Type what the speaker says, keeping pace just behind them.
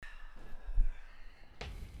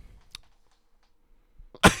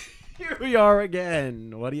Here we are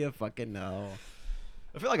again. What do you fucking know?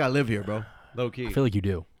 I feel like I live here, bro. Low key. I feel like you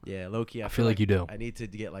do. Yeah, low key. I feel like you do. I need to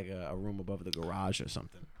get like a room above the garage or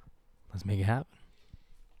something. Let's make it happen.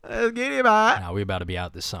 Let's get it, man. Now we're about to be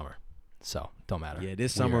out this summer, so don't matter. Yeah,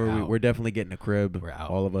 this summer we're definitely getting a crib. We're out.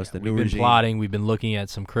 All of us. Yeah, The new we've been regime. plotting. We've been looking at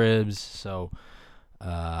some cribs, so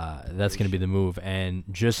that's gonna be the move. And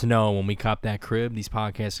just know when we cop that crib, these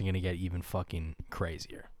podcasts are gonna get even fucking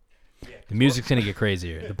crazier. Yeah, the music's gonna get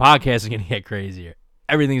crazier. The podcast is gonna get crazier.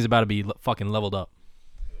 Everything's about to be fucking leveled up.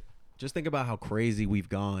 Just think about how crazy we've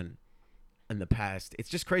gone in the past. It's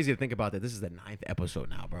just crazy to think about that. This is the 9th episode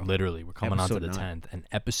now, bro. Literally, we're coming on to the 9. 10th, and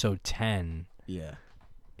episode 10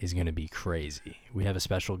 is gonna be crazy. We have a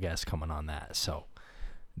special guest coming on that, so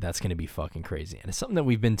that's gonna be fucking crazy. And it's something that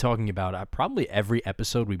we've been talking about. Probably every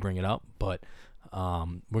episode we bring it up, but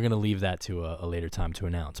we're gonna leave that to a later time to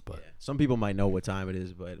announce. But some people might know what time it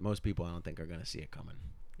is, but most people I don't think are gonna see it coming.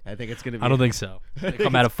 I think it's gonna be. I don't think so. They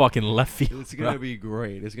come out of fucking left field. It's gonna be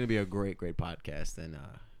great. It's gonna be a great podcast, and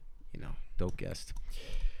dope guest.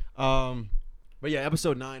 But yeah,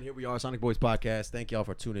 episode 9. Here we are, Sonic Boys Podcast. Thank y'all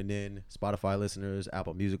for tuning in. Spotify listeners,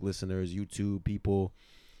 Apple Music listeners, YouTube people,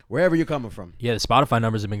 wherever you're coming from. Yeah, the Spotify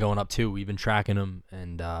numbers have been going up too. We've been tracking them,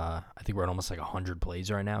 and I think we're at almost like 100 plays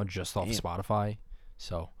right now just off Spotify.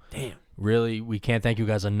 So, really, we can't thank you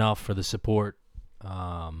guys enough for the support.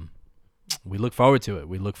 We look forward to it.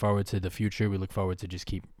 We look forward to the future. We look forward to just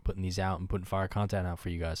keep putting these out and putting fire content out for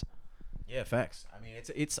you guys. Yeah, facts. I mean,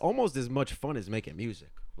 it's almost as much fun as making music.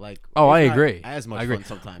 Like, I agree. As much fun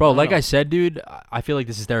sometimes, bro. Like I said, dude, I feel like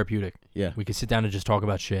this is therapeutic. Yeah, we can sit down and just talk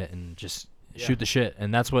about shit and just shoot the shit,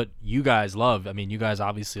 and that's what you guys love. I mean, you guys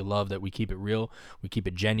obviously love that we keep it real, we keep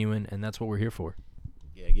it genuine, and that's what we're here for.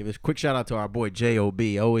 Yeah, give a quick shout out to our boy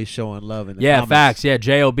J.O.B. always showing love in the comments. Facts. Yeah,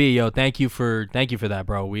 J.O.B. Yo, thank you for that,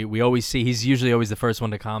 bro. We always see he's usually always the first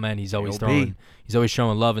one to comment. He's always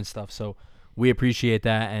showing love and stuff. So we appreciate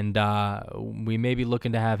that, and we may be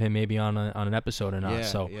looking to have him maybe on an episode or not.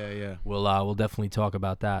 Yeah. We'll definitely talk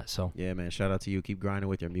about that. So yeah, man. Shout out to you. Keep grinding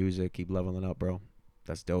with your music. Keep leveling up, bro.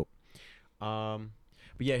 That's dope. But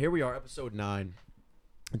yeah, here we are, episode 9.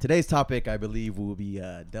 And today's topic, I believe, will be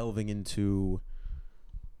delving into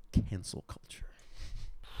cancel culture.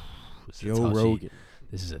 Joe Rogan.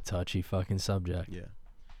 This is a touchy fucking subject. Yeah.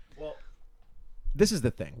 Well, this is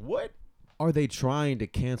the thing. What are they trying to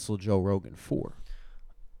cancel Joe Rogan for?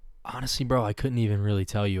 Honestly, bro, I couldn't even really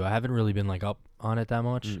tell you. I haven't really been like up on it that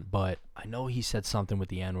much, but I know he said something with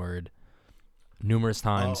the N-word numerous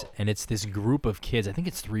times, and it's this group of kids. I think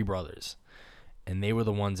it's 3 brothers, and they were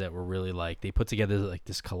the ones that were really like, they put together like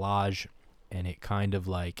this collage, and it kind of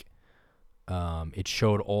like it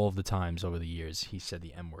showed all of the times over the years he said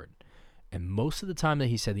the N-word. And most of the time that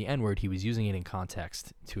he said the N-word, he was using it in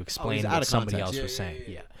context to explain what somebody else was saying.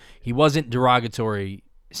 Yeah. He wasn't derogatory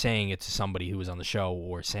saying it to somebody who was on the show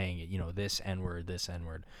or saying it, this N-word,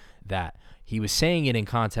 that. He was saying it in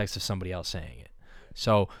context of somebody else saying it.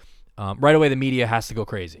 So right away, the media has to go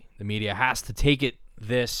crazy. The media has to take it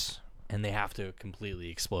and they have to completely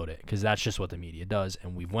explode it, because that's just what the media does.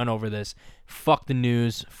 And we've went over this. Fuck the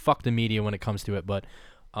news. Fuck the media when it comes to it. But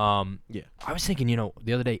I was thinking,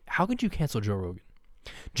 the other day, how could you cancel Joe Rogan?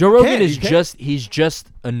 Joe Rogan he's just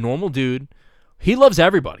a normal dude. He loves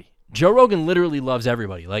everybody. Joe Rogan literally loves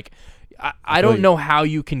everybody. Like, I don't know how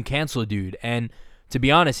you can cancel a dude. And to be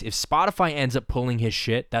honest, if Spotify ends up pulling his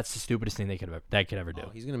shit, that's the stupidest thing they could ever do.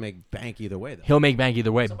 He's gonna make bank either way, though. He'll make bank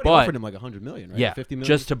either way. Somebody offered him like $100 million, right? Yeah, 50 million?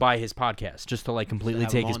 just to buy his podcast, just to like completely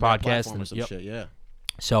take his podcast and shit. Yeah.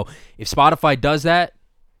 So if Spotify does that,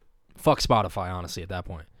 fuck Spotify, honestly, at that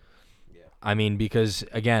point. Yeah. I mean, because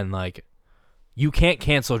again, like, you can't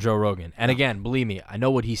cancel Joe Rogan. And again, believe me, I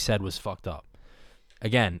know what he said was fucked up.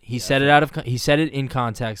 Again, he said it in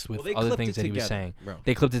context with other things that he was saying. Bro.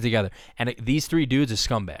 They clipped it together. And these 3 dudes are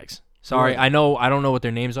scumbags. Sorry, right. I don't know what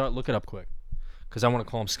their names are. Look it up quick, because I want to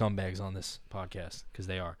call them scumbags on this podcast, because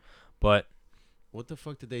they are. But what the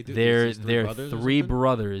fuck did they do? They're 3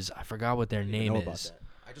 brothers. I forgot what their name is.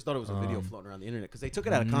 I just thought it was a video floating around the internet, because they took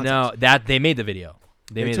it out of context. No, they made the video.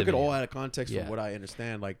 They took it all out of context from what I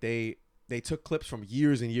understand. Like, they took clips from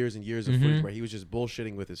years and years and years of footage where he was just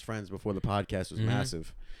bullshitting with his friends before the podcast was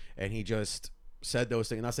massive, and he just said those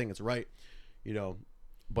things. I'm not saying it's right,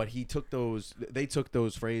 but they took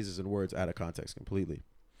those phrases and words out of context completely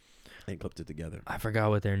and clipped it together. I forgot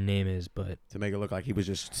what their name is, but to make it look like he was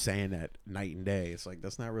just saying that night and day. It's like,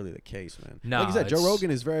 that's not really the case, man. No, like you said, Joe Rogan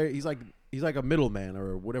is he's like a middleman,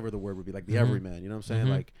 or whatever the word would be, like the everyman. You know what I'm saying?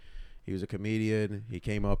 Like, He was a comedian. He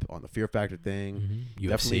came up on the Fear Factor thing.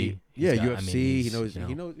 UFC. Yeah, UFC. He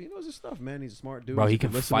knows his stuff, man. He's a smart dude. Bro, he can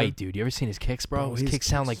fight, dude. You ever seen his kicks, bro? His kicks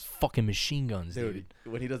sound like fucking machine guns, dude.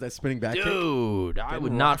 When he does that spinning back kick. Dude, I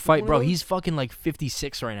would not fight, bro. He's fucking like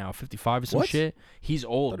 56 right now, 55 or some shit. He's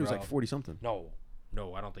old, bro. He was like 40 something. No,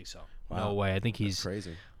 I don't think so. Wow. No way. I think he's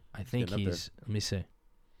crazy. I think he's. Let me see. I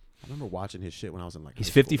remember watching his shit when I was in like. He's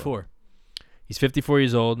 54. He's 54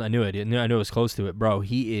 years old. I knew it. I knew it was close to it, bro.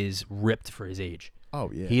 He is ripped for his age. Oh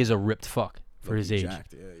yeah. He is a ripped fuck for his age.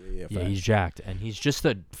 Jacked. Yeah, he's jacked, and he's just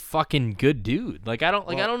a fucking good dude. Like I don't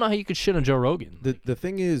know how you could shit on Joe Rogan. The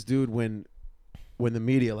thing is, dude, when the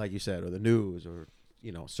media, like you said, or the news, or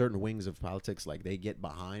certain wings of politics, like they get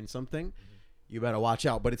behind something, you better watch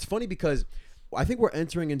out. But it's funny because I think we're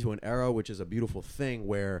entering into an era, which is a beautiful thing,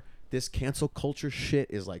 where this cancel culture shit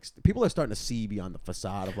is like people are starting to see beyond the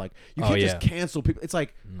facade of like you can't just cancel people. It's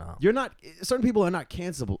like you're not certain people are not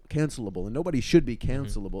cancelable, and nobody should be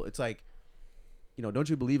cancelable. It's like don't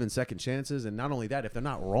you believe in second chances? And not only that, if they're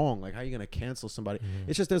not wrong, like how are you gonna cancel somebody?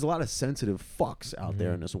 It's just there's a lot of sensitive fucks out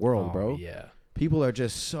there in this world, bro. Yeah. People are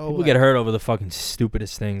just so people get hurt over the fucking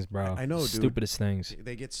stupidest things, bro. I know, dude. Stupidest things.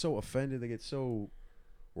 They get so offended. They get so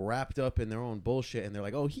wrapped up in their own bullshit, and they're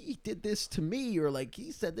like, oh, he did this to me, or like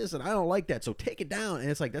he said this and I don't like that, so take it down. And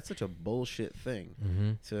it's like that's such a bullshit thing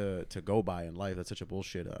to go by in life. That's such a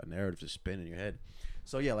bullshit narrative to spin in your head.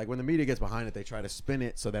 So yeah, like when the media gets behind it, they try to spin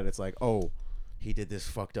it so that it's like, oh, he did this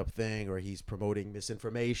fucked up thing, or he's promoting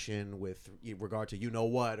misinformation with regard to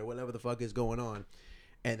what, or whatever the fuck is going on.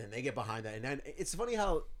 And then they get behind that. And then it's funny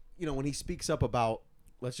how when he speaks up about,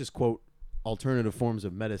 let's just quote, alternative forms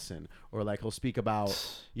of medicine, or like he'll speak about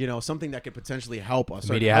something that could potentially help us.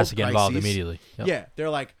 The media has to get involved immediately. Yep. Yeah, they're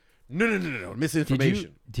like no,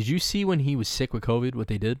 misinformation. Did you see when he was sick with COVID what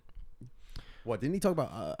they did? What didn't he talk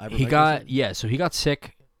about? So he got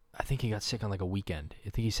sick. I think he got sick on like a weekend. I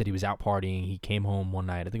think he said he was out partying. He came home one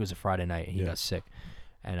night. I think it was a Friday night, and he got sick.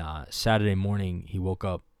 And Saturday morning he woke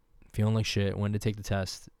up feeling like shit. Went to take the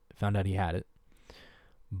test. Found out he had it.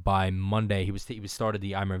 By Monday, he was started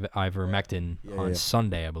the ivermectin on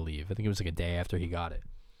Sunday, I believe. I think it was like a day after he got it.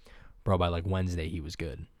 Bro, by like Wednesday, he was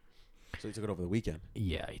good. So he took it over the weekend?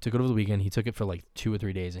 Yeah, he took it over the weekend. He took it for like 2 or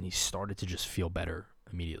 3 days, and he started to just feel better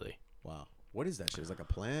immediately. Wow. What is that shit? Is it like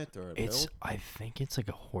a plant or a pill? I think it's like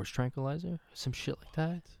a horse tranquilizer. Some shit like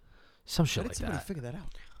that. Some shit like that. How did somebody figure that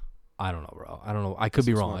out? I don't know, bro. I don't know. I could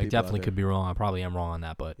be wrong. I definitely could be wrong. I probably am wrong on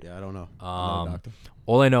that, but yeah, I don't know. I'm not a doctor.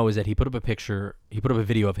 All I know is that he put up a picture. He put up a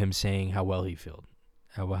video of him saying how well he felt,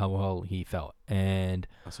 how well he felt, and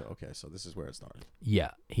so this is where it started. Yeah,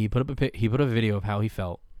 he put up a video of how he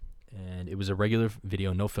felt, and it was a regular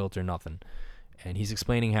video, no filter, nothing, and he's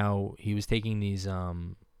explaining how he was taking these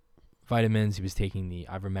vitamins, he was taking the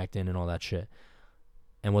ivermectin and all that shit,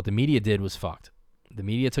 and what the media did was fucked. The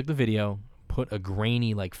media took the video, put a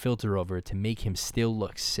grainy like filter over it to make him still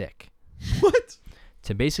look sick. What?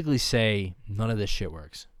 To basically say none of this shit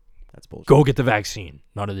works. That's bullshit. Go get the vaccine.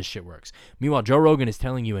 None of this shit works. Meanwhile, Joe Rogan is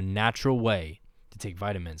telling you a natural way to take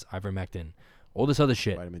vitamins, ivermectin, all this other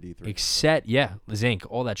shit. Vitamin D3. Except, the zinc,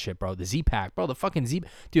 all that shit, bro. The Z-Pack, bro. The fucking Z.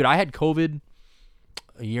 Dude, I had COVID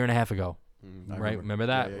a year and a half ago. Right? Remember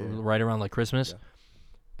that? Yeah. Right around like Christmas.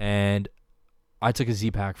 Yeah. And I took a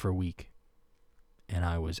Z-Pack for a week. And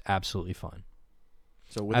I was absolutely fine.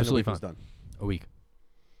 So within a week it was done? A week.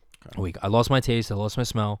 Okay. A week. I lost my taste. I lost my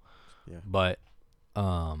smell. Yeah. But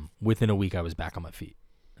within a week, I was back on my feet.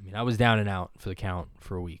 I mean, I was down and out for the count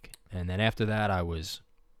for a week. And then after that, I was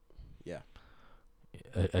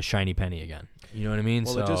a shiny penny again. You know what I mean?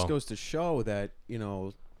 Well, it just goes to show that,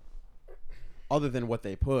 other than what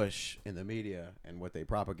they push in the media and what they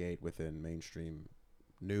propagate within mainstream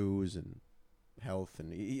news and health,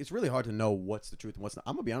 and it's really hard to know what's the truth and what's not.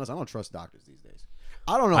 I'm gonna be honest, I don't trust doctors these days.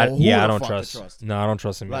 I don't know who I don't trust. No, I don't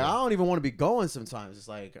trust him. Like, I don't even want to be going sometimes. It's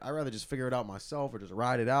like I'd rather just figure it out myself or just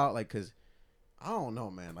ride it out. Like, cause I don't know,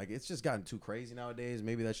 man. Like, it's just gotten too crazy nowadays.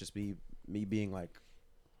 Maybe that's just me being like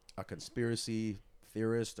a conspiracy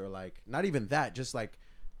theorist, or like not even that, just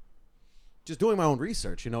doing my own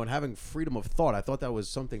research, and having freedom of thought. I thought that was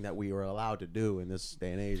something that we were allowed to do in this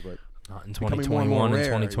day and age, but not in 2021 and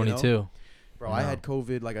 2022. Bro, no. I had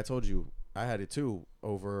COVID, like I told you, I had it too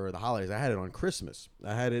over the holidays. I had it on Christmas.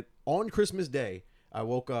 I had it on Christmas Day. I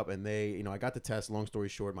woke up and I got the test. Long story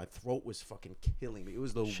short, my throat was fucking killing me. It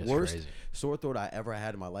was the worst sore throat I ever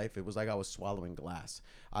had in my life. It was like I was swallowing glass.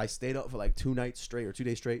 I stayed up for like 2 nights straight, or 2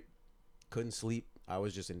 days straight. Couldn't sleep. I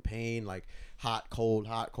was just in pain, like hot, cold,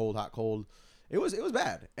 hot, cold, hot, cold. It was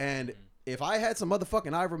bad. And if I had some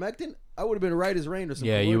motherfucking ivermectin, I would have been right as rain, or some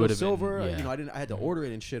you would have silver. Been, I had to order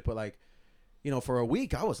it and shit, but like, for a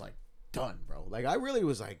week, I was like done, bro. Like, I really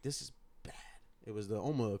was like, this is bad. It was the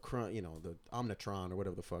Omicron, the Omnitron or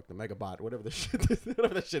whatever the fuck, the Megabot, whatever the shit,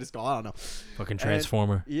 whatever that shit is called. I don't know. Fucking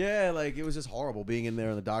Transformer. And, yeah, like, it was just horrible being in there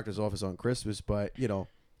in the doctor's office on Christmas. But, and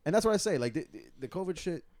that's what I say. Like, the COVID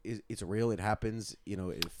shit, it's real. It happens. It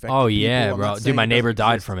affects Oh, people. yeah, bro. Dude, my neighbor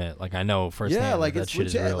died from it. Like, I know firsthand. Yeah, like, that it's shit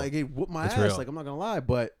legit. is real. Like, it whooped my ass. Real. Like, I'm not going to lie.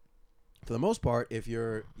 But for the most part, if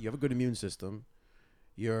you have a good immune system,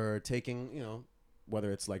 you're taking,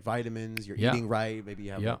 whether it's like vitamins, you're eating right, maybe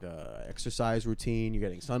you have like a exercise routine, you're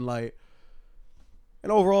getting sunlight,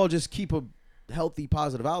 and overall just keep a healthy,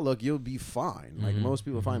 positive outlook, you'll be fine. Like most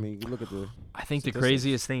people find me. You look at the. I think the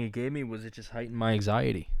craziest thing it gave me was it just heightened my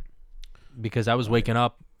anxiety, because I was waking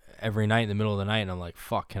up every night in the middle of the night and I'm like,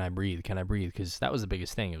 "Fuck, can I breathe? Can I breathe?" Because that was the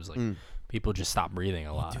biggest thing. It was like people just stop breathing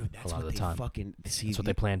a lot, a lot of the time. That's what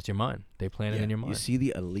they plant in your mind. They plant it in your mind. You see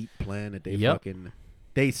the elite plan that they fucking.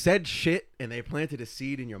 They said shit and they planted a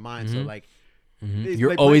seed in your mind. So like,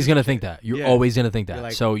 you're always gonna think that. You're always gonna think that.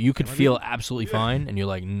 Like, so you could feel absolutely fine, and you're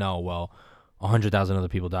like, no, well, 100,000 other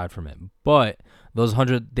people died from it. But those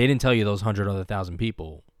 100, they didn't tell you those 100 other 1,000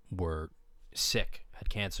 people were sick, had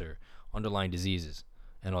cancer, underlying diseases,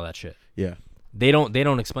 and all that shit. Yeah. They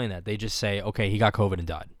don't explain that. They just say, okay, he got COVID and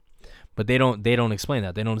died. But they don't explain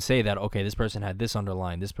that. They don't say that, okay, this person had this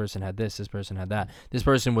underlying, this person had this person had that, this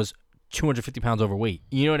person was 250 pounds overweight.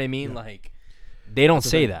 You know what I mean? Yeah. Like, they don't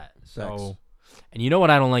say that. So, and you know what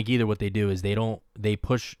I don't like either? What they do is they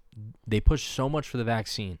push so much for the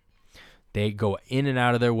vaccine. They go in and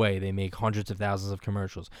out of their way. They make hundreds of thousands of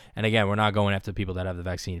commercials. And again, we're not going after people that have the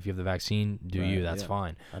vaccine. If you have the vaccine, that's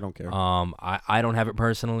fine. I don't care. I don't have it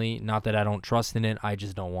personally. Not that I don't trust in it. I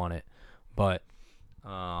just don't want it. But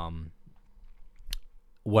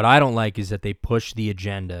what I don't like is that they push the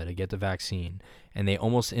agenda to get the vaccine, and they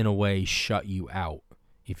almost, in a way, shut you out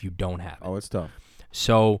if you don't have it. Oh, it's tough.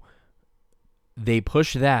 So they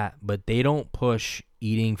push that, but they don't push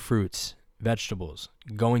eating fruits, vegetables,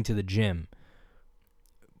 going to the gym,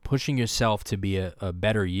 pushing yourself to be a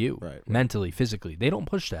better you, right. Mentally, physically. They don't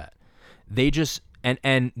push that. They just,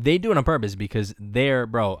 and they do it on purpose because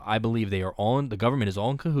I believe the government is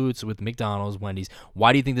all in cahoots with McDonald's, Wendy's.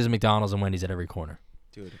 Why do you think there's a McDonald's and Wendy's at every corner?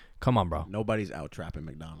 Dude. Come on, bro. Nobody's out trapping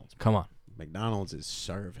McDonald's. Come on. McDonald's is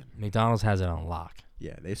serving. McDonald's has it on lock.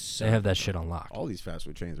 Yeah, they have that shit on lock. All these fast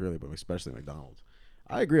food chains, really, but especially McDonald's.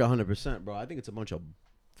 I agree 100%, bro. I think it's a bunch of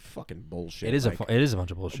fucking bullshit. It is a bunch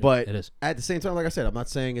of bullshit. But it is. At the same time, like I said, I'm not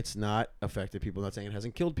saying it's not affected people. I'm not saying it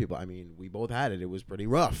hasn't killed people. I mean, we both had it. It was pretty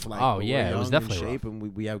rough. Like, it was definitely shape, rough.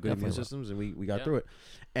 And we have good immune systems, and we got through it.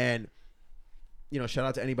 And shout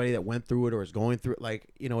out to anybody that went through it or is going through it.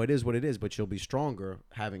 Like, it is what it is, but you'll be stronger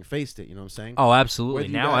having faced it. You know what I'm saying? Oh, absolutely.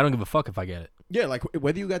 Now I don't give a fuck if I get it. Yeah, like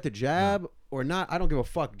whether you got the jab or not, I don't give a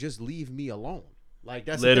fuck. Just leave me alone. Like,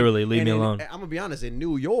 that's literally leave me alone. I'm gonna be honest. In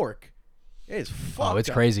New York, it's fucked. Oh, it's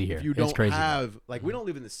crazy here. If you don't have like, we don't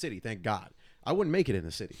live in the city. Thank God. I wouldn't make it in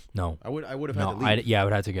the city. No, I would have had to leave. I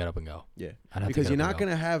would have to get up and go. Yeah, because you're not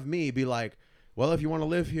gonna have me be like, well, if you want to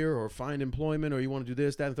live here or find employment or you want to do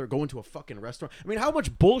this, that, and third, go into a fucking restaurant. I mean, how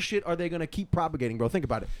much bullshit are they going to keep propagating, bro? Think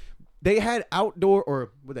about it. They had outdoor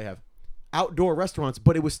restaurants,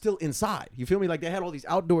 but it was still inside. You feel me? Like, they had all these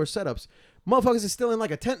outdoor setups. Motherfuckers is still in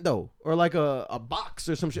like a tent, though, or like a box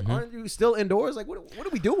or some shit. Aren't you still indoors? Like, what are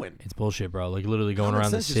we doing? It's bullshit, bro. Like, literally going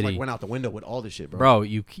around the city. Just, like, went out the window with all this shit, bro. Bro,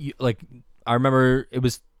 you like, I remember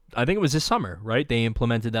I think it was this summer, right? They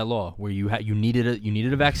implemented that law where you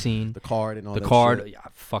needed a vaccine, the card and all that. The card, shit. Yeah,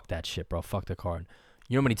 fuck that shit, bro. Fuck the card.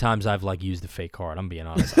 You know how many times I've like used the fake card? I'm being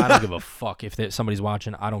honest. I don't give a fuck if somebody's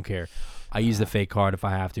watching. I don't care. I use the fake card if I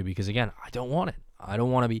have to because again, I don't want it. I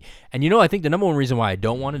don't want to be. And I think the number one reason why I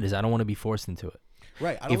don't want it is I don't want to be forced into it.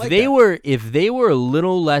 Right. If they were a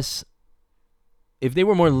little less, if they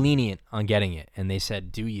were more lenient on getting it, and they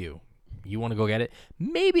said, "Do you want to go get it?"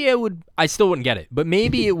 Maybe I still wouldn't get it, but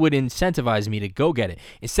maybe it would incentivize me to go get it.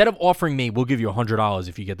 Instead of offering me, we'll give you $100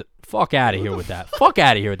 if you get the fuck out of here with that. Fuck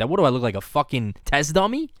out of here with that. What do I look like, a fucking test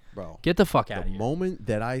dummy? Bro. Get the fuck out of here. The moment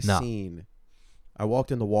that I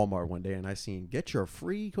walked into Walmart one day and I seen, get your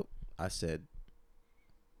free, I said,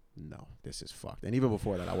 no, this is fucked. And even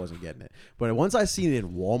before that, I wasn't getting it. But once I seen it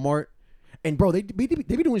in Walmart, and bro, they be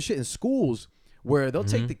doing shit in schools where they'll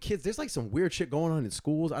take the kids. There's like some weird shit going on in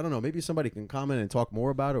schools. I don't know. Maybe somebody can comment and talk more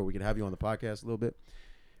about it, or we can have you on the podcast a little bit.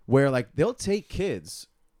 Where like they'll take kids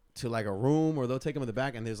to like a room, or they'll take them in the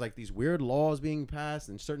back, and there's like these weird laws being passed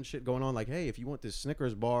and certain shit going on. Like, hey, if you want this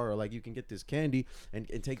Snickers bar, or like you can get this candy and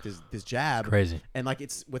take this jab. It's crazy. And like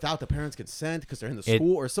it's without the parents' consent because they're in the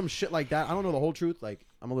school or some shit like that. I don't know the whole truth. Like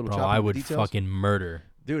I'm a little. Bro, I would fucking murder.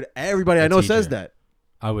 Dude, everybody I know says that.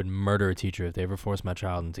 I would murder a teacher if they ever forced my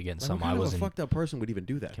child into getting something I wasn't. What fucked up person would even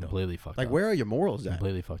do that? Completely fucked up. Like, where are your morals at?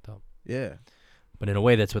 Completely fucked up. Yeah. But in a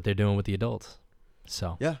way, that's what they're doing with the adults.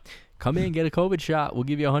 So yeah, come in, get a COVID shot. We'll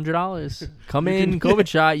give you $100. Come in, COVID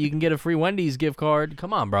shot. You can get a free Wendy's gift card.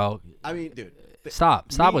 Come on, bro. I mean, dude.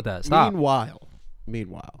 Stop with that. Stop.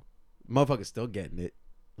 Meanwhile, motherfuckers still getting it.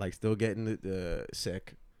 Like, still getting the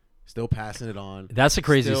sick. Still passing it on. That's the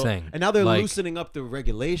craziest thing. And now they're loosening up the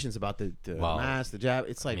regulations about the mask, the jab.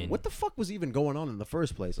 It's like, what the fuck was even going on in the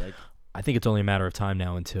first place? Like, I think it's only a matter of time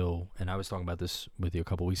now until, and I was talking about this with you a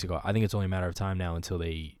couple weeks ago, I think it's only a matter of time now until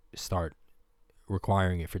they start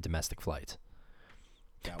requiring it for domestic flights.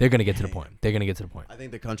 They're going to get to the point. They're going to get to the point. I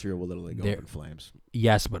think the country will literally go up in flames.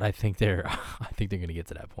 Yes, but I think they're going to get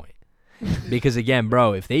to that point. Because again,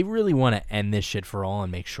 bro, if they really want to end this shit for all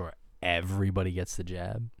and make sure everybody gets the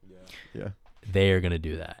jab, yeah, they are going to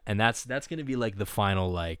do that. And that's going to be like the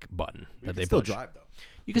final like button that they push. You can still drive though.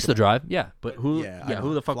 You can still drive, yeah. But who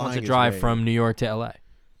the fuck wants to drive from New York to LA?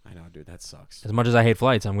 I know, dude, that sucks. As much as I hate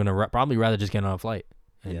flights, I'm going to probably rather just get on a flight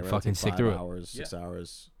and fucking stick through 6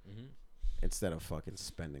 hours. Instead of fucking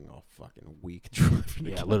spending a fucking week driving.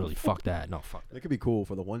 Yeah, literally, fuck that. No, fuck that. It could be cool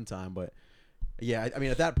for the one time, but yeah, I mean,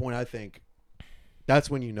 at that point, I think that's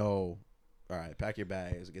when you know, all right, pack your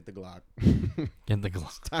bags, get the Glock. Get the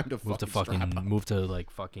Glock. It's time to move to like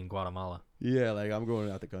fucking Guatemala. Yeah, like I'm going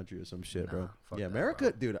out the country or some shit, bro. Yeah, America,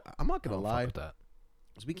 bro. Dude, I'm not gonna lie. Fuck with that.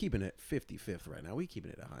 Cause we keeping it 55th right now. We keeping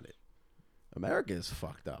it 100. America is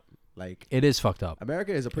fucked up. Like, it is fucked up.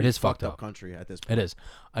 America is a pretty fucked up country at this point. It is.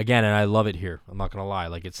 Again, and I love it here. I'm not gonna lie.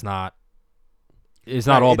 Like, it's not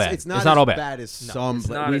all bad. It's not all bad as some.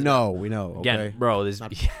 We know. Okay? Again, bro, this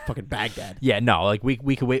not fucking Baghdad. Yeah, no. Like we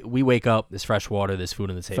wake up. There's fresh water. There's food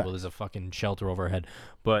on the table. There's a fucking shelter over our head.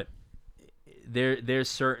 But there's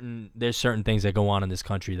certain things that go on in this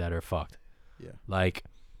country that are fucked. Yeah. Like,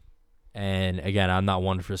 and again, I'm not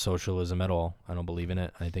one for socialism at all. I don't believe in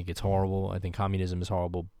it. I think it's horrible. I think communism is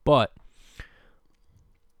horrible. But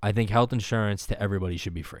I think health insurance to everybody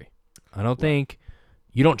should be free. I don't think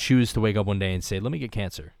you don't choose to wake up one day and say, "Let me get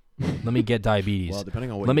cancer. Let me get diabetes." Well,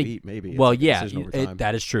 depending on what you eat, maybe. Well, yeah,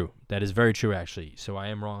 that is true. That is very true, actually. So I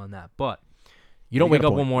am wrong on that. But you don't wake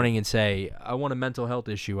up one morning and say, "I want a mental health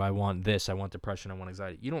issue. I want this. I want depression. I want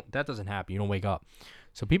anxiety." That doesn't happen. You don't wake up.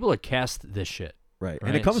 So people are cast this shit. Right.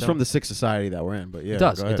 And it comes from the sick society that we're in. But yeah, it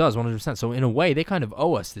does. It does 100%. So in a way, they kind of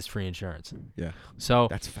owe us this free insurance. Yeah. So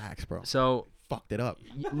that's facts, bro. So fucked it up.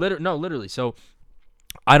 Literally. So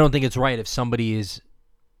I don't think it's right if somebody is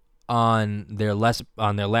on their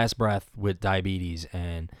last breath with diabetes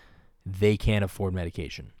and they can't afford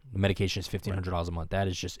medication. The medication is $1,500 a month. That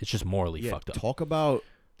is it's just morally fucked up. Talk about,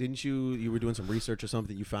 didn't you were doing some research or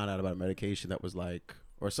something? You found out about a medication that was like,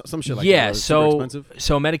 or some shit like that. Yeah,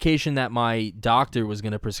 so medication that my doctor was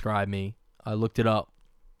going to prescribe me, I looked it up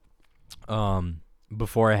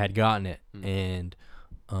before I had gotten it. And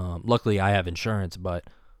luckily I have insurance, but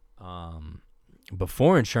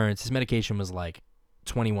before insurance, this medication was like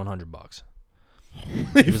 $2,100.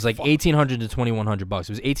 It was like $1,800 to $2,100. It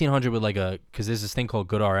was $1,800 with because there's this thing called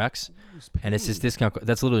GoodRx, and it's this discount.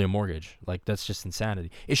 That's literally a mortgage. Like, that's just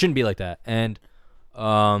insanity. It shouldn't be like that. And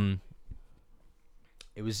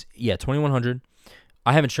it was $2,100.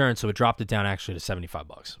 I have insurance, so it dropped it down actually to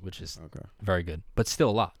 $75, which is very good, but still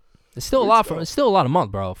a lot. It's still a lot a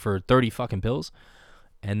month, bro, for 30 fucking pills.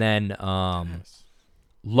 And then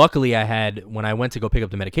luckily I had, when I went to go pick up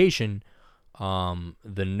the medication,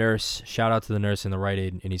 the nurse, shout out to the nurse in the Rite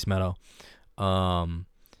Aid in East Meadow,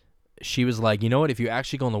 she was like, you know what, if you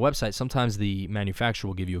actually go on the website, sometimes the manufacturer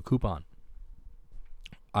will give you a coupon.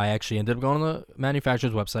 I actually ended up going on the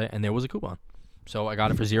manufacturer's website, and there was a coupon. So I got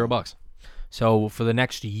it for $0. So for the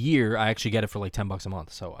next year, I actually get it for like $10 a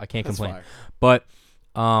month. So I can't complain. Fire. But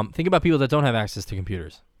think about people that don't have access to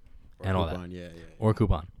computers and all that. Or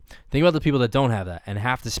coupon. Think about the people that don't have that and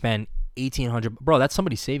have to spend $1,800. Bro, that's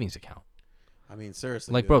somebody's savings account. I mean,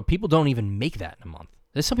 seriously. Like, bro, people don't even make that in a month.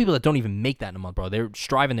 There's some people that don't even make that in a month, bro. They're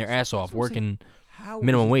striving their ass off, working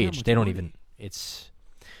minimum wage. They don't even. It's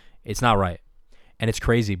not right. And it's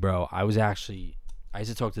crazy, bro. I used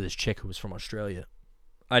to talk to this chick who was from Australia.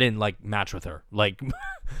 I didn't like match with her. Like,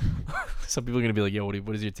 some people are gonna be like, "Yo,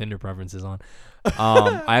 what is your Tinder preferences on?"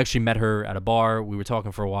 I actually met her at a bar. We were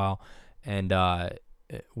talking for a while, and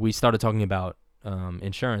we started talking about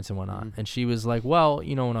insurance and whatnot. And she was like, "Well,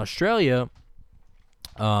 in Australia,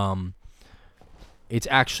 it's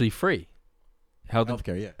actually free.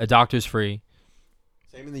 Healthcare, yeah. A doctor's free.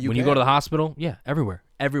 Same in the UK. When you go to the hospital, yeah, everywhere.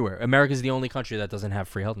 America's the only country that doesn't have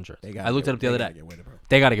free health insurance. I looked it up the other day.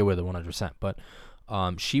 They got to get with it 100%. But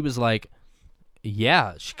she was like,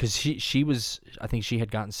 Yeah, because she was, I think she had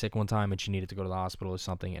gotten sick one time and she needed to go to the hospital or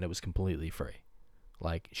something, and it was completely free.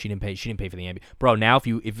 Like she didn't pay for the ambulance. Bro, now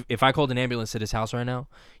if I called an ambulance at his house right now,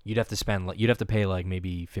 you'd have to pay like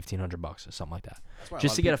maybe $1,500 or something like that,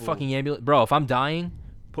 just to get a fucking ambulance. Bro, if I'm dying,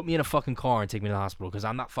 put me in a fucking car and take me to the hospital, because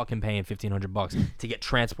I'm not fucking paying $1,500 to get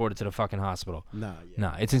transported to the fucking hospital. Nah,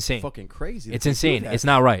 it's insane. Fucking crazy. It's insane. It's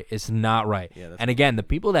not right. It's not right. Yeah, and again, the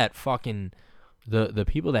people that fucking the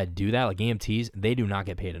people that do that, like EMTs, they do not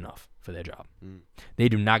get paid enough for their job. They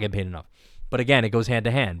do not get paid enough. But again, it goes hand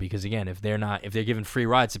to hand, because again, if they're giving free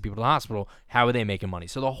rides to people to the hospital, how are they making money?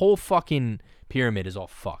 So the whole fucking pyramid is all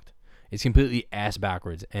fucked. It's completely ass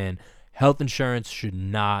backwards, and health insurance should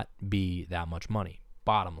not be that much money.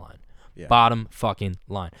 Bottom line. Yeah. Bottom fucking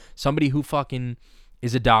line. Somebody who fucking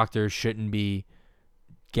is a doctor shouldn't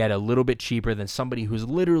get a little bit cheaper than somebody who's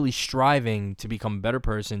literally striving to become a better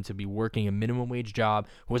person, to be working a minimum wage job,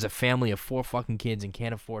 who has a family of 4 fucking kids and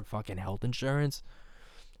can't afford fucking health insurance.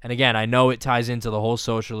 And again, I know it ties into the whole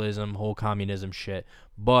socialism, whole communism shit,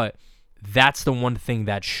 but that's the one thing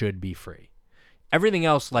that should be free. Everything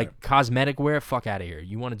else, like cosmetic wear, fuck out of here.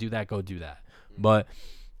 You want to do that, go do that. But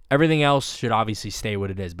everything else should obviously stay what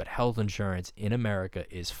it is. But health insurance in America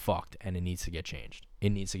is fucked, and it needs to get changed. It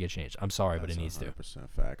needs to get changed. I'm sorry, but it needs to. That's 100%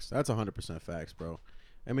 facts. That's 100% facts, bro.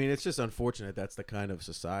 I mean, it's just unfortunate that's the kind of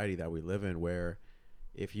society that we live in, where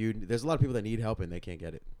there's a lot of people that need help and they can't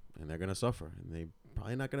get it, and they're gonna suffer, and they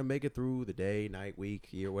probably not gonna make it through the day, night, week,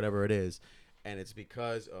 year, whatever it is, and it's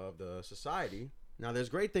because of the society. Now, there's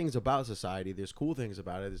great things about society. There's cool things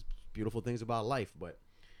about it. There's beautiful things about life, but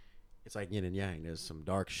it's like yin and yang. There's some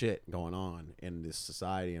dark shit going on in this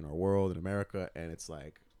society, in our world, in America, and it's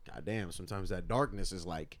like, goddamn, sometimes that darkness is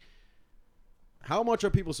like, how much are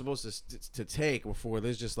people supposed to take before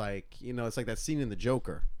there's just like, it's like that scene in The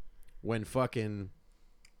Joker when Joaquin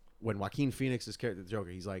Phoenix's character, the Joker,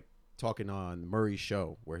 he's like talking on Murray's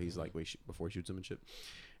show, where he's like, before he shoots him and shit,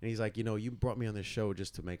 and he's like, you brought me on this show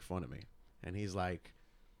just to make fun of me. And he's like,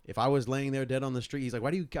 if I was laying there dead on the street, he's like, why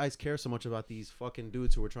do you guys care so much about these fucking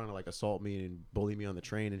dudes who were trying to like assault me and bully me on the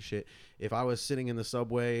train and shit? If I was sitting in the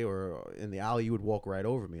subway or in the alley, you would walk right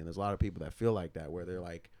over me. And there's a lot of people that feel like that, where they're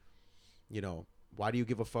like, why do you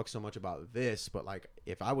give a fuck so much about this? But like,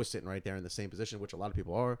 if I was sitting right there in the same position, which a lot of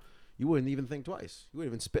people are, you wouldn't even think twice. You wouldn't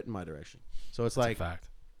even spit in my direction. So it's like, fact.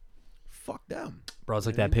 Fuck them. Bro, it's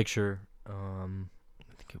like that picture.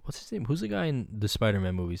 What's his name? Who's the guy in the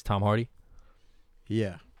Spider-Man movies? Tom Hardy?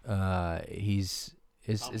 Yeah. Is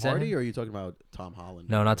Hardy, or are you talking about Tom Holland?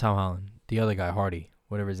 No, not Tom Holland. The other guy, Hardy,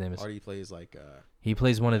 whatever his name is. Hardy plays like. He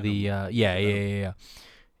plays one of the. Yeah.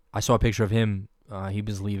 I saw a picture of him. He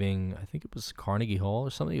was leaving. I think it was Carnegie Hall or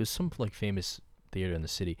something. It was some like famous theater in the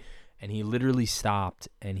city, and he literally stopped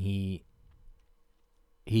and he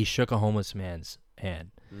shook a homeless man's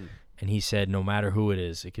hand, and he said, no matter who it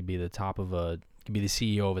is, it could be the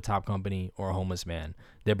CEO of a top company or a homeless man,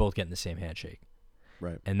 they're both getting the same handshake.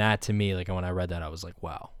 Right. And that, to me, like when I read that, I was like,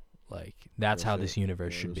 wow, like that's how this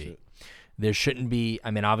universe should be. There shouldn't be, I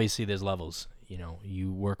mean, obviously there's levels,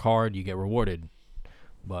 you work hard, you get rewarded.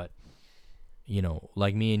 But,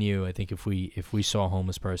 like me and you, I think if we saw a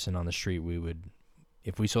homeless person on the street,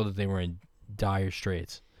 if we saw that they were in dire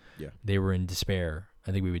straits, they were in despair,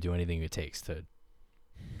 I think we would do anything it takes to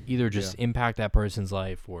either just impact that person's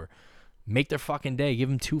life or make their fucking day. Give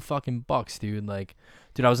them $2 dude. Like,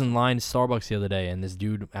 dude, I was in line at Starbucks the other day, and this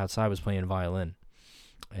dude outside was playing violin.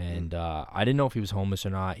 And I didn't know if he was homeless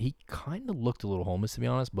or not. He kind of looked a little homeless, to be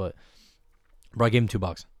honest, but bro, I gave him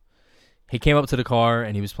 $2. He came up to the car,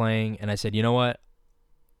 and he was playing, and I said, you know what?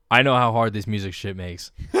 I know how hard this music shit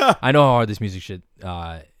makes. I know how hard this music shit,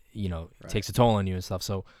 takes a toll on you and stuff.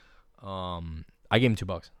 So I gave him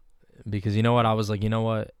 $2. Because you know what? I was like, you know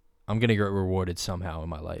what? I'm going to get rewarded somehow in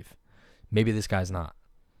my life. Maybe this guy's not.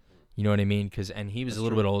 You know what I mean? And he was a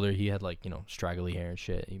little bit older. He had like, straggly hair and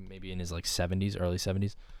shit. He maybe in his like 70s, early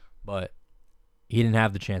 70s. But he didn't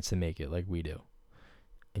have the chance to make it like we do.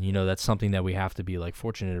 And that's something that we have to be like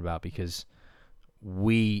fortunate about, because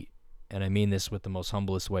and I mean this with the most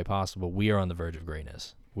humblest way possible, we are on the verge of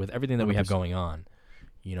greatness with everything that 100%. We have going on.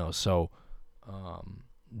 So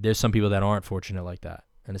there's some people that aren't fortunate like that.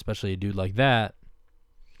 And especially a dude like that,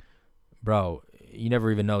 bro, you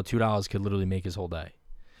never even know. $2 could literally make his whole day.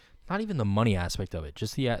 Not even the money aspect of it,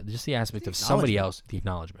 just the aspect of somebody else, the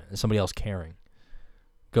acknowledgement, and somebody else caring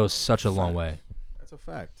goes such a long way. That's a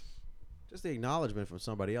fact. Just the acknowledgement from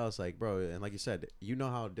somebody else, like, bro, and like you said,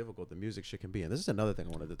 how difficult the music shit can be. And this is another thing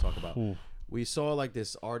I wanted to talk about. we saw like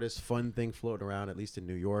this artist fund thing floating around, at least in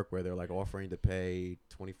New York, where they're like offering to pay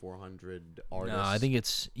 2,400 artists. No, I think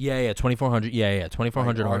it's 2,400. Yeah,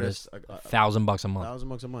 2,400 like artists, $1,000 a month.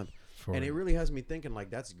 $1,000 a month, and it really has me thinking like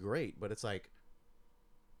that's great, but it's like,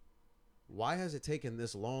 why has it taken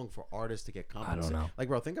this long for artists to get compensated? I don't know. Like,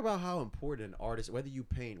 bro, think about how important an artist, whether you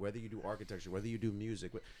paint, whether you do architecture, whether you do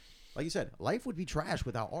music. Like you said, life would be trash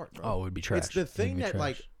without art, bro. Oh, it would be trash. It's the thing that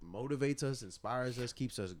like motivates us, inspires us,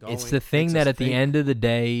 keeps us going. It's the thing that at the end of the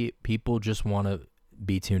day, people just want to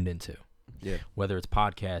be tuned into. Yeah. Whether it's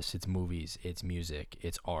podcasts, it's movies, it's music,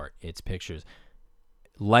 it's art, it's pictures.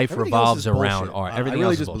 Life Everything revolves else is around bullshit. art. I Everything really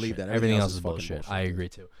else is just bullshit. believe that. Everything else is bullshit. I agree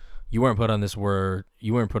too. You weren't put on this world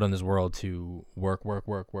to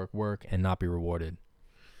work and not be rewarded.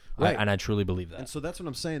 Right. And I truly believe that. And so that's what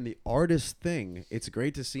I'm saying. The artist thing, it's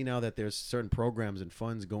great to see now that there's certain programs and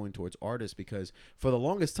funds going towards artists, because for the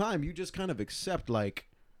longest time, you just kind of accept like,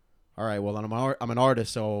 all right, well, I'm an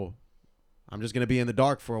artist, so I'm just going to be in the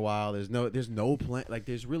dark for a while. There's no plan. Like,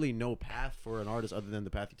 there's really no path for an artist other than the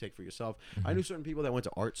path you take for yourself. Mm-hmm. I knew certain people that went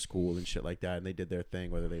to art school and shit like that, and they did their thing,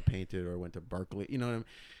 whether they painted or went to Berkeley, you know what I mean?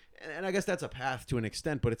 And I guess that's a path to an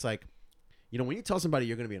extent, but it's like, you know, when you tell somebody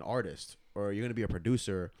you're going to be an artist or you're going to be a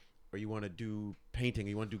producer or you want to do painting or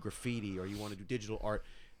you want to do graffiti or you want to do digital art,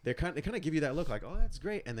 they kind of give you that look like, oh, that's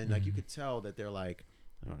great. And then like you could tell that they're like,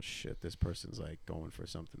 oh shit, this person's like going for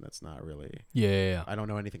something that's not really. Yeah. I don't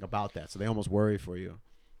know anything about that, so they almost worry for you.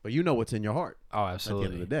 But you know what's in your heart. Oh, absolutely. At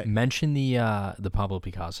the end of the day. Mention the Pablo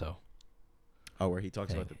Picasso. Oh, where he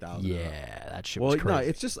talks about the $1,000. Yeah, that shit was crazy. No,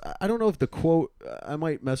 it's just, I don't know if the quote, I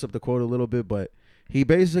might mess up the quote a little bit, but he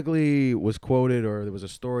basically was quoted, or there was a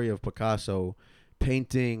story of Picasso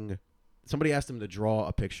painting. Somebody asked him to draw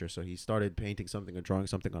a picture, so he started painting something or drawing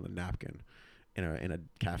something on a napkin in a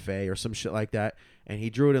cafe or some shit like that, and he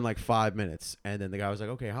drew it in like 5 minutes. And then the guy was like,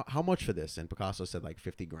 okay, how much for this? And Picasso said like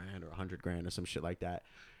 50 grand or 100 grand or some shit like that.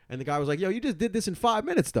 And the guy was like, yo, you just did this in 5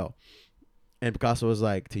 minutes though. And Picasso was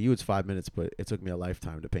like, to you it's 5 minutes, but it took me a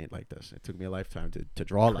lifetime to paint like this. It took me a lifetime to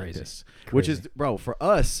draw like this. Which is, bro, for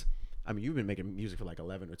us, I mean, you've been making music for like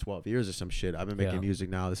 11 or 12 years or some shit. I've been making music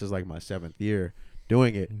now. This is like my 7th year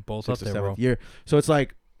doing it. Both up there, 7th year. So it's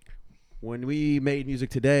like when we made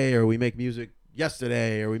music today, or we make music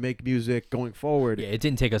yesterday, or we make music going forward. Yeah, it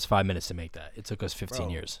didn't take us 5 minutes to make that. It took us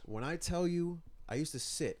 15 years. When I tell you, I used to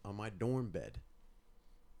sit on my dorm bed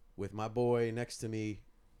with my boy next to me.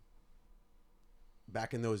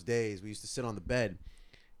 Back in those days, we used to sit on the bed,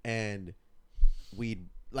 and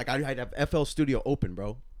I'd have FL Studio open,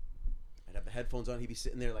 bro. I'd have the headphones on. He'd be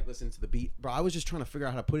sitting there like listening to the beat, bro. I was just trying to figure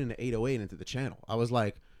out how to put in the 808 into the channel. I was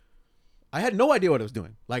like, I had no idea what I was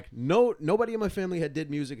doing. Like, nobody in my family had did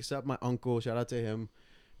music except my uncle. Shout out to him,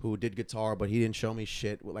 who did guitar, but he didn't show me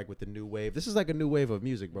shit with the new wave. This is like a new wave of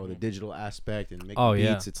music, bro. The digital aspect and making beats.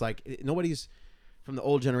 Yeah. It's like nobody's from the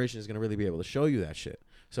old generation is gonna really be able to show you that shit.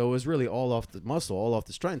 So it was really all off the muscle, all off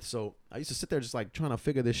the strength. So I used to sit there just like trying to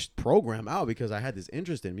figure this program out because I had this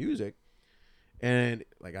interest in music. And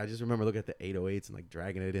like I just remember looking at the 808s and like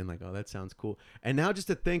dragging it in like, oh, that sounds cool. And now just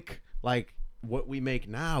to think like what we make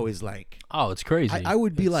now is like, oh, it's crazy. I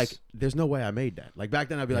would be like, there's no way I made that. Like back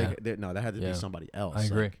then I'd be like, no, that had to be somebody else. I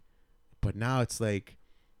agree. Like, but now it's like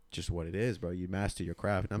just what it is, bro. You master your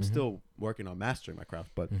craft. And I'm still working on mastering my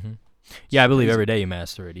craft, but yeah, I believe every day you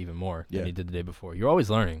master it even more than you did the day before. You're always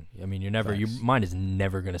learning. I mean, your mind is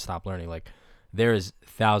never going to stop learning. Like, there is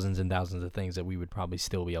thousands and thousands of things that we would probably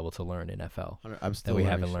still be able to learn in FL that we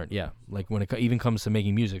haven't learned. Yeah, like when it even comes to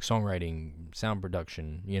making music, songwriting, sound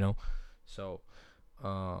production, you know? So,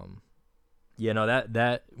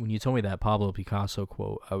 that when you told me that Pablo Picasso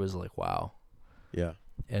quote, I was like, wow. Yeah.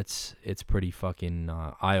 It's pretty fucking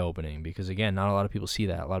eye-opening because, again, not a lot of people see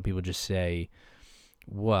that. A lot of people just say,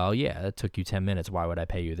 well, yeah, that took you 10 minutes. Why would I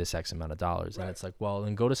pay you this X amount of dollars? Right. And it's like, well,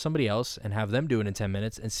 then go to somebody else and have them do it in 10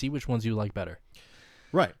 minutes and see which ones you like better.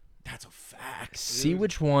 Right. That's a fact. See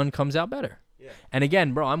which one comes out better. Yeah. And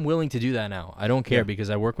again, bro, I'm willing to do that now. I don't care because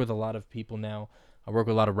I work with a lot of people now. I work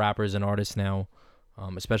with a lot of rappers and artists now,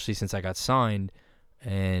 especially since I got signed.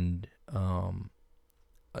 And,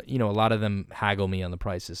 a lot of them haggle me on the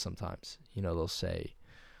prices sometimes. You know, they'll say,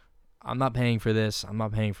 I'm not paying for this. I'm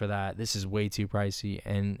not paying for that. This is way too pricey.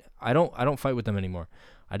 And I don't fight with them anymore.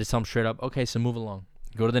 I just tell them straight up, okay, so move along.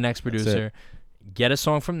 Go to the next producer, get a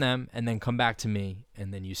song from them, and then come back to me,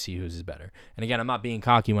 and then you see whose is better. And again, I'm not being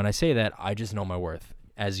cocky when I say that. I just know my worth,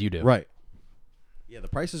 as you do. Right. Yeah, the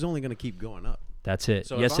price is only going to keep going up. That's it.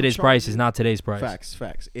 So yesterday's price is not today's price.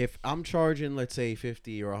 Facts. If I'm charging, let's say,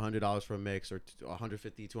 $50 or $100 for a mix, or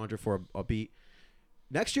 $150, $200 for a beat,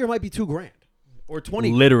 next year it might be $2,000. or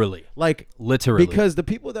 20. Literally. Like literally. Because the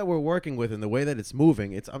people that we're working with and the way that it's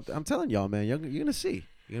moving, I'm telling y'all, man, you're gonna see.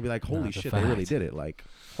 You're gonna be like, holy shit, they really did it. Like,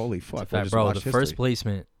 holy fuck, bro. The first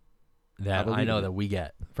placement that I know that we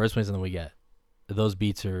get, those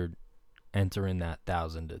beats are entering that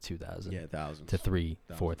 $1,000 to $2,000. Yeah, $1,000 to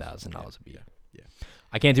 $3,000-$4,000 a beat. Yeah.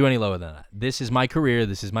 I can't do any lower than that. This is my career.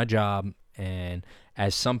 This is my job. And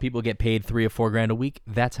as some people get paid $3,000 or $4,000 a week,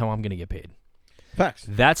 that's how I'm gonna get paid. Facts.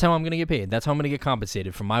 That's how I'm gonna get paid. That's how I'm gonna get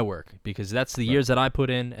compensated for my work, because that's the years that I put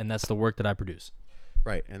in, and that's the work that I produce.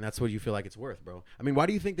 Right, and that's what you feel like it's worth, bro. I mean, why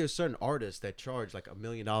do you think there's certain artists that charge like $1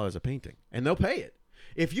 million a painting, and they'll pay it?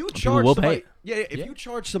 If you charge somebody, you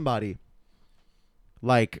charge somebody,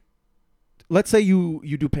 like, let's say you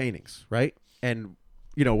do paintings, right? And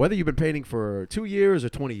you know, whether you've been painting for 2 years or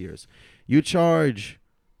 20 years, you charge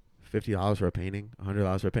 $50 for a painting,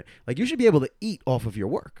 $100 for a painting. Like, you should be able to eat off of your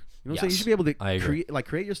work. You know what I'm saying? You should be able to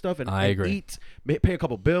create your stuff and eat, pay a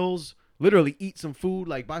couple bills, literally eat some food,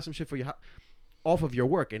 like buy some shit for your house off of your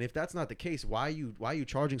work. And if that's not the case, why are you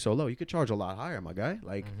charging so low? You could charge a lot higher, my guy.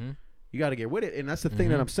 Like, you got to get with it. And that's the thing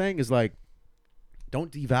that I'm saying is, like,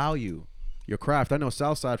 don't devalue your craft. I know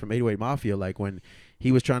Southside from 808 Mafia, like, when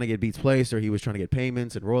he was trying to get beats placed or he was trying to get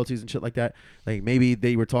payments and royalties and shit like that, like, maybe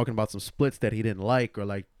they were talking about some splits that he didn't like, or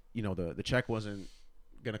like, you know, the check wasn't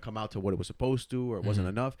gonna come out to what it was supposed to, or it wasn't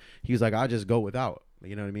enough. He was like, I just go without.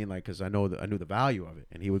 You know what I mean? Like, because I knew the value of it,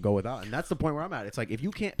 and he would go without. And that's the point where I'm at. It's like, if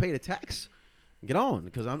you can't pay the tax, get on,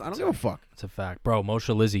 because I don't give a fuck. It's a fact, bro.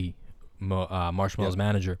 Moshe Lizzy, Marshmallow's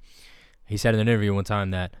manager, he said in an interview one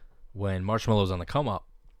time that when Marshmallow was on the come up,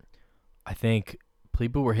 I think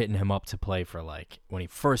people were hitting him up to play for, like, when he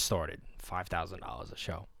first started, $5,000 a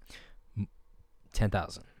show,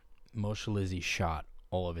 $10,000. Moshe Lizzy shot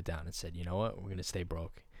all of it down and said, you know what, we're gonna stay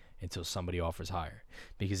broke until somebody offers higher,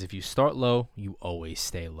 because if you start low, you always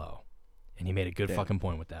stay low. And he made a good fucking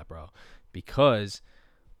point with that, bro, because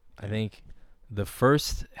I think the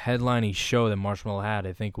first headlining show that Marshmallow had,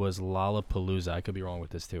 I think, was Lollapalooza. I could be wrong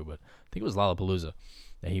with this too, but I think it was Lollapalooza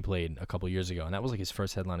that he played a couple years ago, and that was like his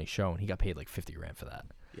first headlining show, and he got paid like $50,000 for that.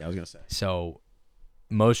 Yeah, I was gonna say. So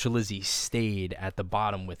Moshe Lizzy stayed at the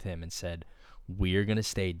bottom with him and said, we're gonna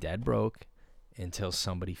stay dead broke until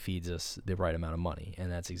somebody feeds us the right amount of money. And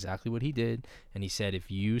that's exactly what he did. And he said, if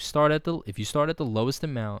you start at the lowest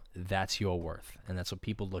amount, that's your worth, and that's what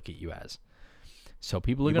people look at you as. So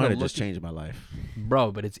people are gonna just change my life,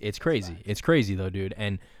 bro. But it's crazy. It's crazy though, dude.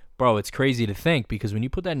 And bro, it's crazy to think, because when you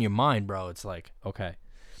put that in your mind, bro, it's like, okay,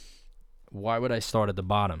 why would I start at the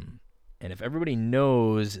bottom? And if everybody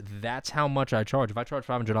knows that's how much I charge, if I charge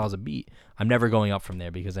 $500 a beat, I'm never going up from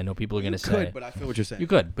there, because I know people are going to say. You could, but I feel what you're saying. You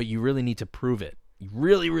could, but you really need to prove it. You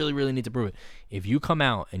really, really, really need to prove it. If you come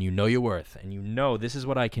out and you know your worth, and you know this is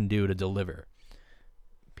what I can do to deliver,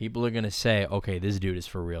 people are going to say, okay, this dude is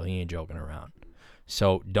for real. He ain't joking around.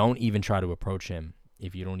 So don't even try to approach him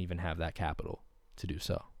if you don't even have that capital to do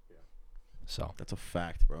so. Yeah. So that's a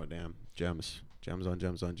fact, bro. Damn. Gems on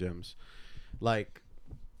gems on gems. Like,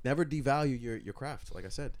 never devalue your craft, like I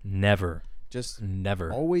said. Never. Just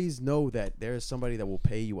never. Always know that there's somebody that will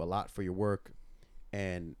pay you a lot for your work,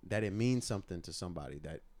 and that it means something to somebody,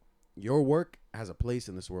 that your work has a place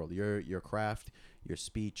in this world. Your craft, your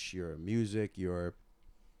speech, your music, your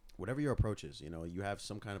whatever your approach is, you know, you have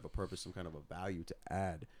some kind of a purpose, some kind of a value to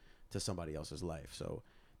add to somebody else's life. So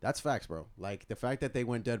that's facts, bro. Like, the fact that they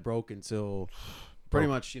went dead broke until pretty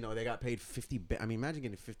much, you know, they got paid 50. I mean, imagine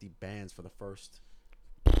getting 50 bands for the first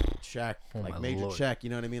check, like major Lord. Check.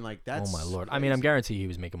 You know what I mean? Like, that's. Oh my Lord. Crazy. I mean, I'm guaranteed he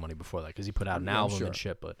was making money before that, because he put out an album and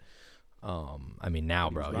shit. But I mean,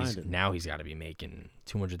 now, bro, he's got to be making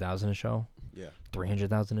 $200,000 a show. Yeah,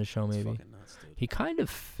 $300,000 a show, maybe. Nuts, he kind of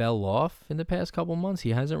fell off in the past couple months. He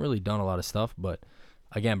hasn't really done a lot of stuff, but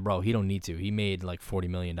again, bro, he don't need to. He made like $40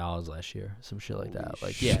 million last year, some shit like that.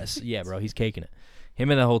 Like, yes, yeah, bro, he's caking it.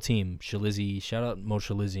 Him and the whole team, Shalizzy, shout out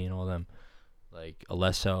Moshe Lizzy and all them, like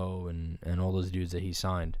Alesso and all those dudes that he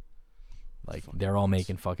signed. Like, they're all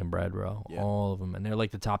making fucking bread, bro. Yeah. All of them, and they're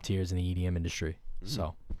like the top tiers in the EDM industry. Mm-hmm.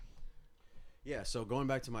 So. Yeah, so going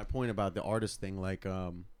back to my point about the artist thing, like,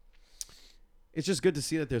 it's just good to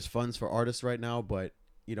see that there's funds for artists right now, but,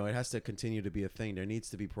 you know, it has to continue to be a thing. There needs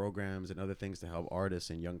to be programs and other things to help artists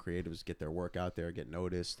and young creatives get their work out there, get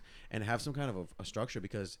noticed, and have some kind of a structure,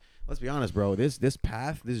 because, let's be honest, bro, this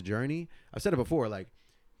path, this journey, I've said it before, like,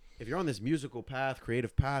 if you're on this musical path,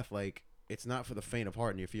 creative path, like, it's not for the faint of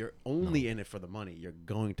heart, and if you're only in it for the money, you're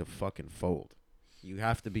going to fucking fold. You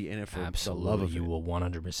have to be in it for the love of it. You will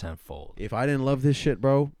 100% fold. If I didn't love this shit,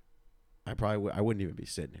 bro, I wouldn't even be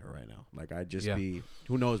sitting here right now. Like, I'd just be,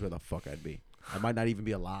 who knows where the fuck I'd be. I might not even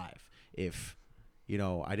be alive if, you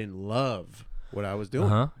know, I didn't love what I was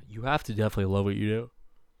doing. You have to definitely love what you do.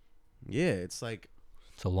 Yeah, it's like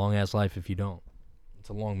it's a long ass life if you don't. It's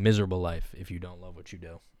a long miserable life if you don't love what you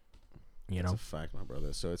do. You know, that's a fact, my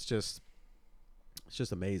brother. So it's just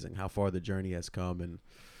amazing how far the journey has come, and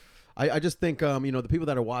I just think the people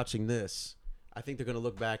that are watching this, I think they're gonna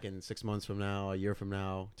look back in 6 months from now, a year from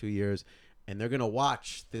now, 2 years, and they're gonna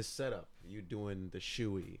watch this setup. You doing the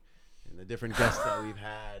shoey and the different guests that we've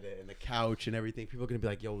had and the couch and everything. People are gonna be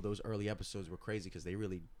like, "Yo, those early episodes were crazy because they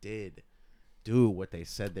really did do what they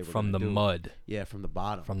said they were from the do." mud. Yeah, from the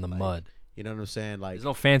bottom. From the mud. You know what I'm saying? Like, there's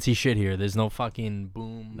no fancy shit here. There's no fucking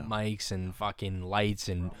boom mics and fucking lights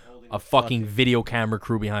and a fucking video camera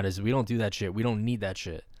crew behind us. We don't do that shit. We don't need that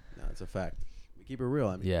shit. No, it's a fact. We keep it real.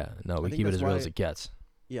 I mean, we keep it as real as it gets.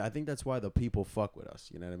 Yeah, I think that's why the people fuck with us.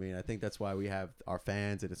 You know what I mean? I think that's why we have our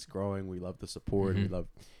fans and it's growing. We love the support. Mm-hmm.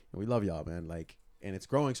 We love y'all, man. Like, and it's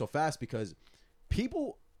growing so fast because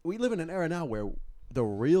we live in an era now where the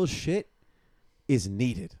real shit is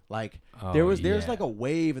needed. Like, there's like a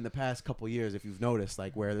wave in the past couple of years, if you've noticed,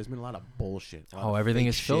 like where there's been a lot of bullshit. Everything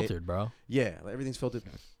is filtered, bro. Yeah, everything's filtered.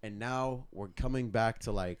 And now we're coming back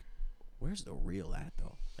to like, where's the real at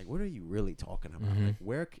though? Like, what are you really talking about?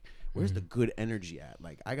 Like, where's the good energy at?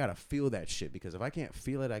 Like, I gotta feel that shit because if I can't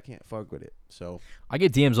feel it, I can't fuck with it. So I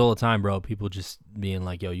get DMs all the time, bro. People just being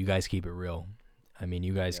like, "Yo, you guys keep it real." I mean,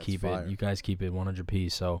 you guys keep it. You guys keep it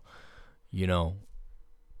 100p. So,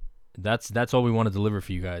 that's all we want to deliver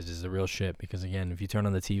for you guys is the real shit. Because again, if you turn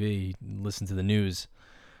on the TV, listen to the news,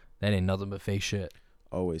 that ain't nothing but fake shit.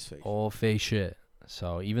 Always fake. All fake shit.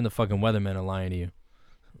 So even the fucking weathermen are lying to you.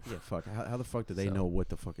 Yeah, fuck. How the fuck do they know what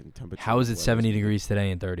the fucking temperature? How is it 70 degrees today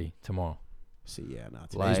and 30 tomorrow? See,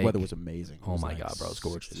 today's weather was amazing. Oh my god, bro, it's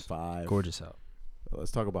gorgeous. 65. Gorgeous out. Let's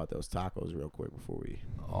talk about those tacos real quick before we.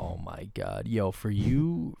 Oh my god, yo, for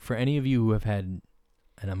any of you who have had,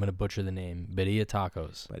 and I'm gonna butcher the name, birria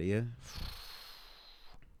tacos. Birria.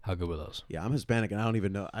 How good were those? Yeah, I'm Hispanic and I don't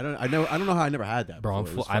even know. I don't know how I never had that. Bro,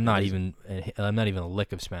 I'm not even a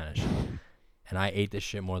lick of Spanish. And I ate this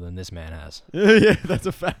shit more than this man has. Yeah, that's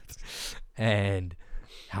a fact. And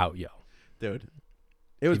dude,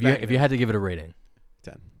 it was. If you had to give it a rating,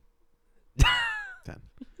 10. 10.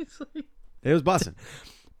 It was bussin'.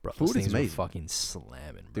 Bro, food is amazing. Fucking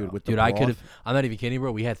slamming, bro. Dude, I could have. I'm not even kidding,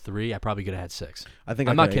 bro. We had 3. I probably could have had 6.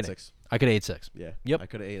 I'm not kidding. 6. I could have ate 6. Yeah. Yep. I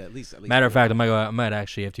could have ate at least. Matter of fact, I might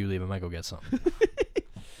actually, after you leave, I might go get some.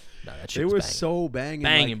 No, that shit they was were banging. so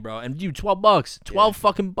banging, bro. And dude, $12,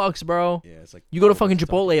 fucking bucks, bro. Yeah, it's like you go to fucking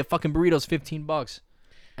Chipotle, a fucking burrito's $15,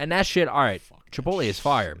 and that shit. All right, Chipotle is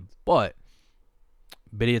fire, but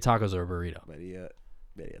birria tacos are a burrito. Birria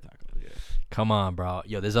tacos. Yeah. Come on, bro.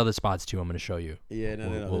 Yo, there's other spots too. I'm gonna show you. Yeah,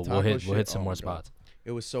 no. We'll hit some more spots.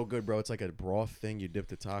 It was so good, bro. It's like a broth thing. You dip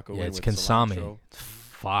the taco. Yeah, in it's with consomme. Cilantro. It's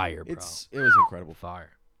fire, bro. It was incredible.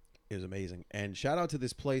 Fire. It was amazing. And shout out to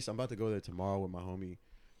this place. I'm about to go there tomorrow with my homie.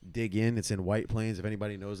 Dig In. It's in White Plains. If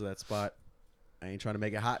anybody knows of that spot, I ain't trying to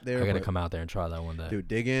make it hot there. I gotta come out there and try that one day. Dude,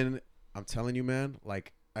 Dig In. I'm telling you, man.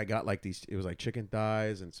 Like, I got like these. It was like chicken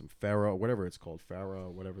thighs and some farro, whatever it's called,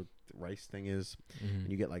 farro, whatever the rice thing is. And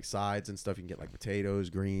you get like sides and stuff. You can get like potatoes,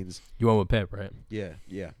 greens. You went with Pip, right?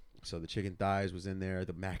 Yeah. So the chicken thighs was in there.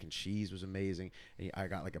 The mac and cheese was amazing. And I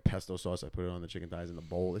got like a pesto sauce. I put it on the chicken thighs in the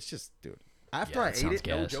bowl. It's just, dude. After I ate it,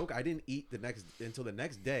 no joke, I didn't eat until the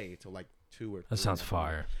next day, till like 2 or 3. That sounds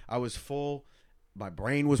fire. I was full. My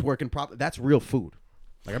brain was working properly. That's real food.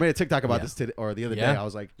 Like, I made a TikTok about this today, or the other day. I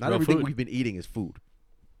was like, not real everything we've been eating is food.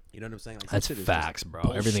 You know what I'm saying? Like, that's facts, bro.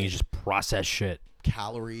 Bullshit. Everything is just processed shit.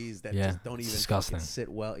 Calories that just don't even sit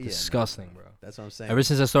well. Yeah, disgusting, bro. That's what I'm saying. Ever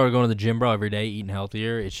since I started going to the gym, bro, every day eating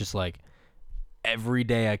healthier, it's just like every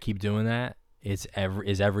day I keep doing that. It's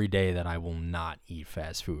every day that I will not eat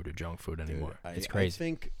fast food or junk food anymore. Dude, it's crazy. I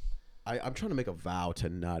think I'm trying to make a vow to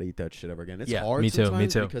not eat that shit ever again. It's hard. Me too.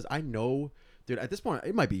 Because I know, dude. At this point,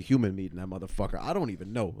 it might be human meat in that motherfucker. I don't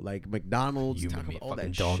even know. Like McDonald's, human meat, all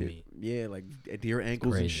that dog shit. Meat. Yeah, like deer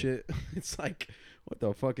ankles and shit. It's like, what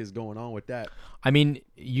the fuck is going on with that? I mean,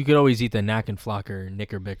 you could always eat the Knack and Flocker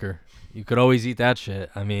Knickerbicker. You could always eat that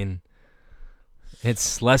shit. I mean.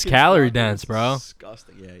 It's less calorie dense, bro.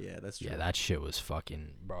 Disgusting. Yeah, that's true. Yeah, that shit was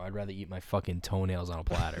fucking, bro. I'd rather eat my fucking toenails on a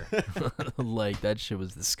platter. Like, that shit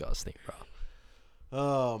was disgusting, bro.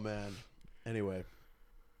 Oh, man. Anyway,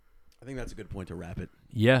 I think that's a good point to wrap it.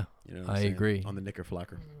 Yeah, you know I agree. On the Knicker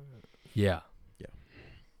Flocker. Yeah.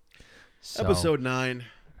 So, Episode 9.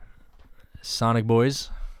 Sonic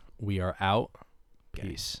Boys, we are out.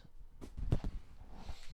 Peace.